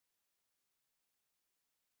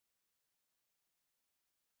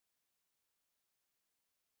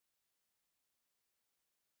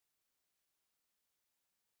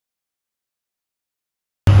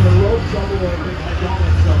shovel or a big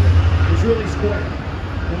hydraulic shovel. It's really square.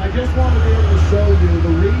 And I just want to be able to show you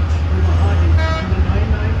the reach and the height of the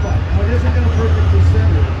 995. Now it isn't going to perfectly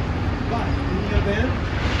center it, but in the event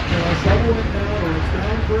that I shovel it down or it's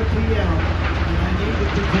down for a PM and I need to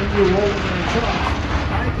continue rolling my truck,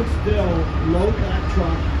 I can still load that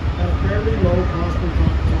truck at a fairly low cost per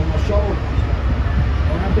ton until my shovel comes back.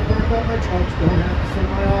 Don't have to park up my trucks, don't have to send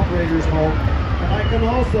my operators home. And I can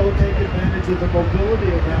also take advantage of the mobility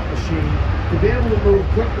of that machine to be able to move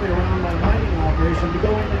quickly around my mining operation to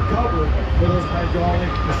go in and cover for those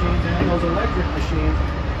hydraulic machines and those electric machines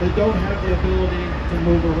that don't have the ability to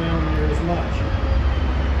move around near as much.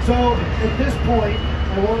 So at this point,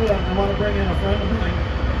 I want to bring in a friend of mine.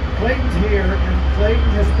 Clayton's here, and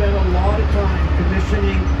Clayton has spent a lot of time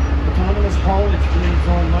commissioning autonomous haulage fleets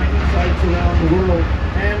on mining sites around the world.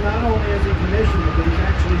 And not only has he commissioned it, but he's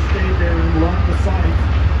actually stayed there and run the site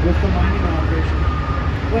with the mining operation.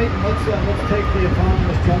 Clayton, let's take the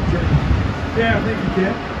autonomous truck journey. Yeah, thank you,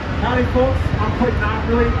 Ken. Howdy, folks. I'm Clayton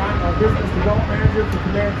Ockley. I'm a business development manager for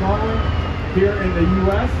Command Hauling here in the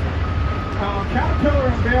U.S.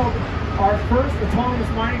 Caterpillar unveiled our first autonomous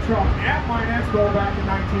mining truck at MinExpo back in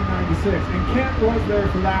 1996, and Kent was there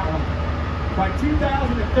for that one. By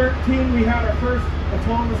 2013, we had our first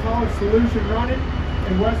autonomous haulage solution running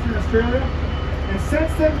in Western Australia. And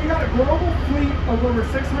since then, we got a global fleet of over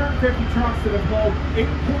 650 trucks that have hauled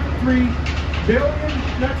 8.3 billion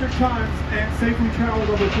metric tons and safely traveled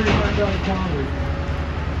over 300 million kilometers.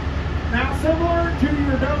 Now, similar to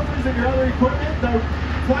your dozers and your other equipment, the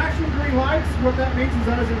flashing green lights, what that means is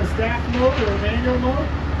that is in a staff mode or a manual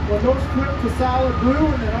mode. When those flip to solid blue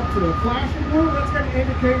and then up to the flashing blue, that's going to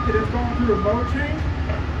indicate that it's going through a mode change.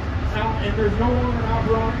 And there's no longer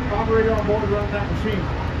an operator on board to run that machine.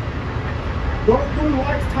 Those blue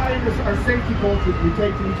lights tie into our safety goals that we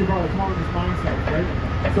take to each of our autonomous mine sites, right?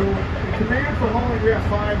 So in Command for Hauling, we have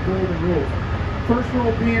 5 golden rules. First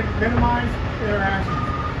rule being minimize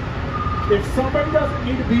interactions. If somebody doesn't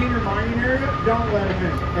need to be in your mining area, don't let them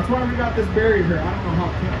in. That's why we got this barrier here. I don't know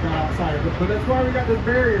how Kent got outside of it, but that's why we got this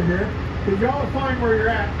barrier here, because y'all will find where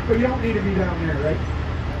you're at, but you don't need to be down there, right?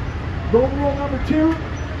 Golden rule number 2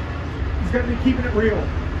 is going to be keeping it real.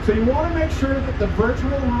 So you want to make sure that the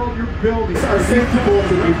virtual world you're building are safety goals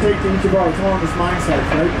that we take to each of our autonomous mine sites,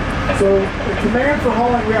 right? So in Command for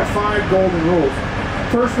Hauling, we have 5 golden rules.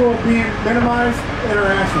 First rule being minimize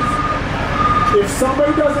interactions. If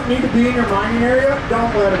somebody doesn't need to be in your mining area, don't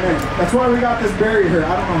let them in. That's why we got this barrier here.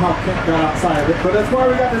 I don't know how Kent got outside of it, but that's why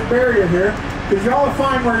we got this barrier here, because y'all will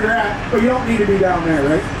find where you're at, but you don't need to be down there,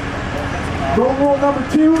 right? Golden rule number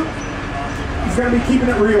 2 is going to be keeping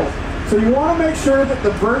it real. So you want to make sure that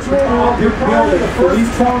the virtual world you're building for these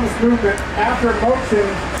autonomous movement after motion,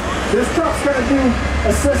 this truck's going to do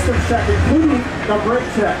a system check, including a brake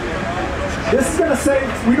check. This is going to say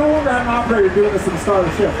we no longer have an operator doing this at the start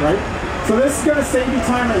of the shift, right? So this is going to save you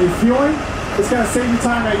time at your fueling, it's going to save you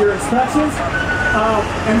time at your inspections,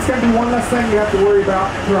 and it's going to be one less thing you have to worry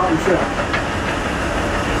about throughout your shift.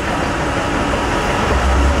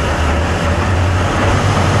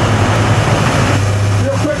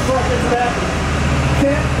 Real quick before I get to that,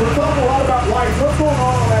 Kent, we're talking a lot about lights. What's going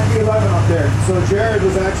on that D11 up there? So Jared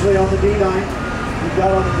was actually on the D9. He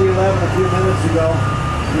got on the D11 a few minutes ago.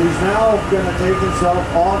 He's now going to take himself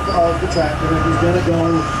off of the tractor and he's going to go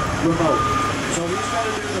remote. So he's going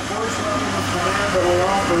to do the first level of command that we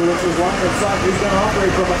offer, which is line of sight. He's going to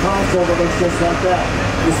operate from a console that looks just like that.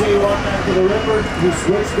 You see he walked back to the ripper, he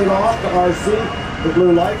switched it off to RC. The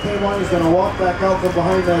blue light came on, he's going to walk back out from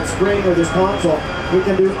behind that screen or this console. He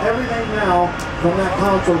can do everything now from that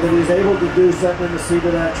console that he's able to do sitting in the seat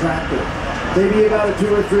of that tractor. Maybe you got a 2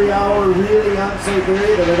 or 3 hour really unsafe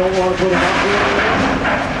area that I don't want to put him up there.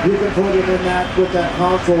 You can put him in that with that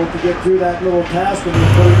console to get through that little task and then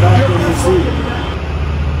put him back in the seat.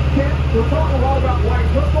 Kent, we're talking a lot about lights.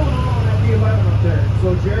 What's going on that D11 up there?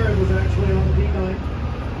 So Jared was actually on the D9.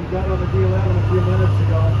 He got on the D11 a few minutes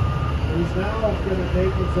ago. He's now going to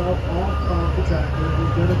take himself off of the tractor.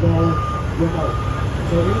 He's going to go remote.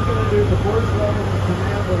 So he's going to do the first level of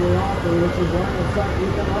command that we offer, which is line of sight.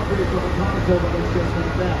 He's going to operate from a console that looks just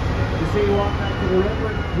like that. You see he walked back to the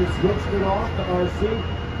ripper, he switched it off to RC.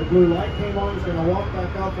 The blue light came on, he's going to walk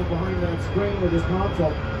back out from behind that screen with his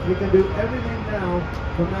console. He can do everything now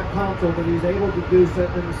from that console that he's able to do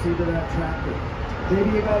sitting in the seat of that tractor. Maybe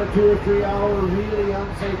you got a 2 or 3 hour really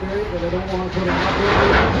unsafe area that I don't want to put him up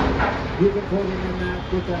there. You can put him in that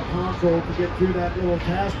with that console to get through that little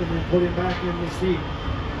task and then put him back in the seat.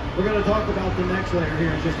 We're going to talk about the next layer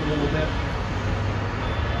here in just a little bit.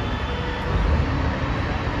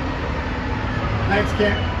 Thanks,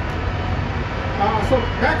 Kent. So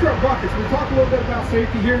back to our buckets. We talked a little bit about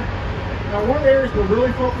safety here. Now one of the areas we're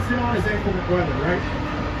really focusing on is inclement weather, right?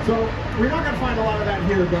 So we're not going to find a lot of that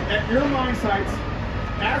here, but at your mine sites,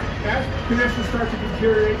 as conditions start to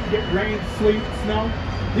deteriorate, you get rain, sleet, snow,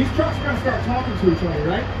 these trucks are going to start talking to each other,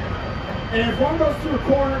 right? And if one goes through a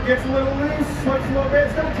corner, gets a little loose, slips a little bit,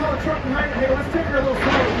 it's going to tell the truck behind it, hey, let's take her a little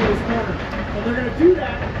slower through this corner. And they're going to do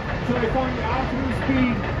that until they find the optimum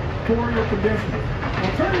speed for your conditions.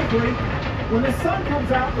 Alternatively, when the sun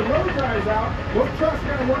comes out, the road dries out, those trucks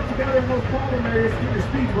are going to work together in those problem areas to get your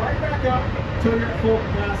speed right back up until you're at full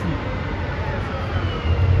capacity.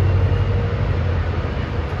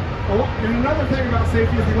 And another thing about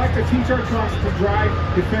safety is we like to teach our trucks to drive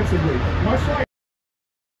defensively. Much like